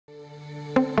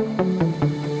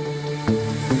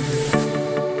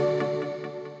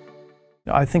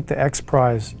I think the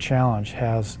Xprize challenge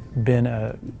has been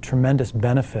a tremendous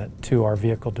benefit to our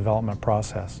vehicle development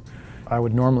process. I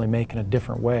would normally make it a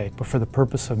different way, but for the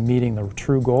purpose of meeting the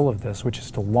true goal of this, which is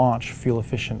to launch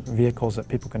fuel-efficient vehicles that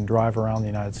people can drive around the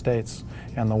United States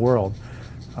and the world,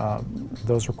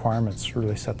 those requirements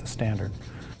really set the standard.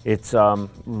 It's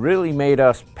really made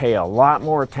us pay a lot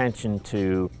more attention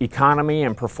to economy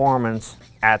and performance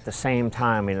at the same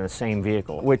time in the same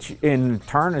vehicle, which in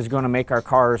turn is going to make our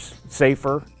cars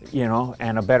safer, you know,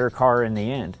 and a better car in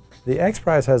the end. The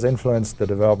Xprize has influenced the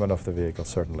development of the vehicle,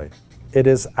 certainly. It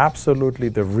is absolutely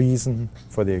the reason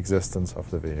for the existence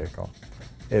of the vehicle.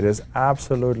 It is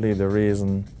absolutely the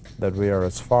reason that we are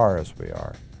as far as we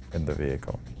are in the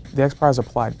vehicle. The Xprize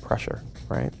applied pressure,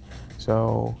 right?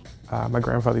 So my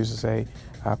grandfather used to say,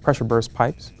 pressure bursts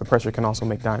pipes, but pressure can also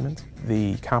make diamonds.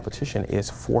 The competition is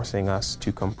forcing us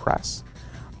to compress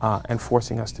and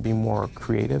forcing us to be more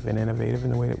creative and innovative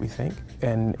in the way that we think.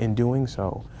 And in doing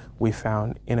so, we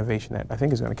found innovation that I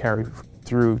think is going to carry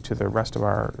through to the rest of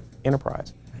our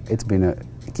enterprise. It's been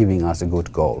giving us a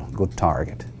good goal, good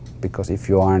target. Because if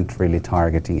you aren't really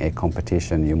targeting a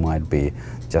competition, you might be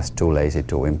just too lazy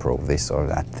to improve this or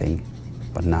that thing.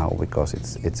 But now, because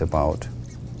it's about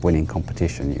winning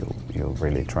competition, you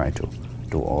really try to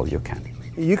do all you can.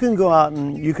 You can go out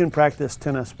and you can practice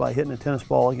tennis by hitting a tennis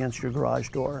ball against your garage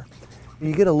door.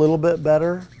 You get a little bit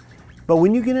better, but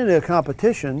when you get into a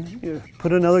competition, you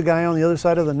put another guy on the other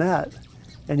side of the net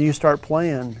and you start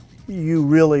playing, you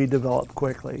really develop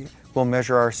quickly. We'll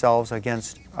measure ourselves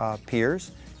against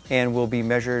peers, and we'll be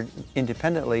measured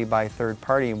independently by third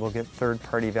party, and we'll get third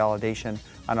party validation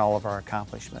on all of our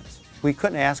accomplishments. We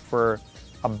couldn't ask for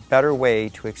a better way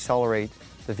to accelerate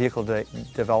the vehicle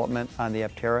development on the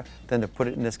Aptera than to put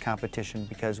it in this competition,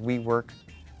 because we work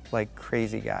like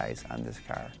crazy guys on this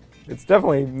car. It's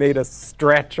definitely made us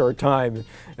stretch our time.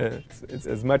 It's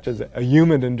as much as a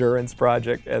human endurance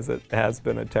project as it has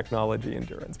been a technology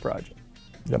endurance project.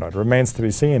 You know, it remains to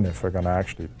be seen if we're going to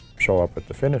actually show up at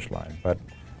the finish line. But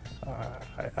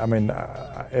I mean,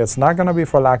 it's not going to be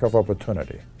for lack of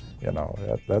opportunity. You know,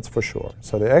 that's for sure.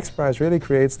 So the Xprize really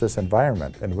creates this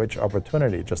environment in which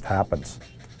opportunity just happens.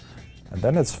 And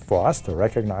then it's for us to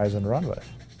recognize and run with.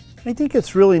 I think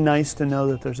it's really nice to know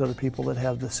that there's other people that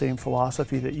have the same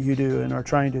philosophy that you do and are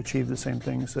trying to achieve the same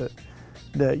things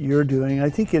that you're doing. I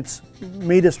think it's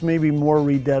made us maybe more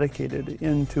rededicated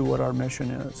into what our mission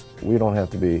is. We don't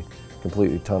have to be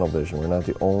completely tunnel vision. We're not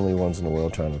the only ones in the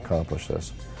world trying to accomplish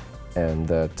this. And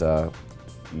that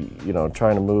you know,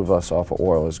 trying to move us off of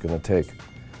oil is going to take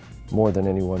more than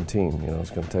any one team. You know, it's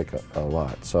going to take a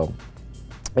lot. So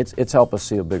it's helped us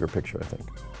see a bigger picture, I think.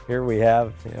 Here we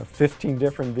have 15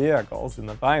 different vehicles in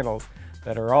the finals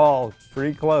that are all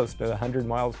pretty close to 100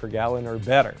 miles per gallon or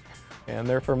better. And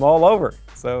they're from all over.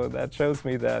 So that shows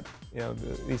me that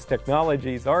these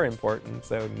technologies are important.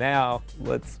 So now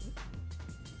let's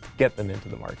get them into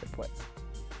the marketplace.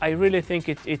 I really think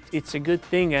it's a good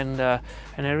thing, and I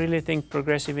really think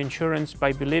Progressive Insurance,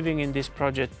 by believing in this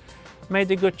project,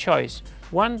 made a good choice.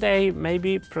 One day,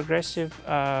 maybe Progressive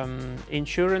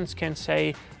Insurance can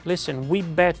say, listen, we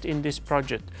bet in this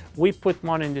project, we put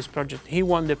money in this project, he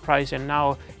won the prize and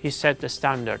now he set the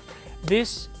standard.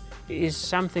 This is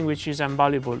something which is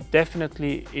invaluable.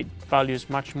 Definitely it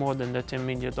values much more than the $10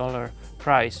 million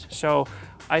prize. So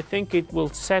I think it will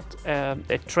set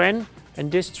a trend, and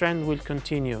this trend will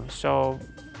continue. So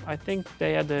I think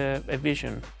they had a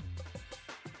vision.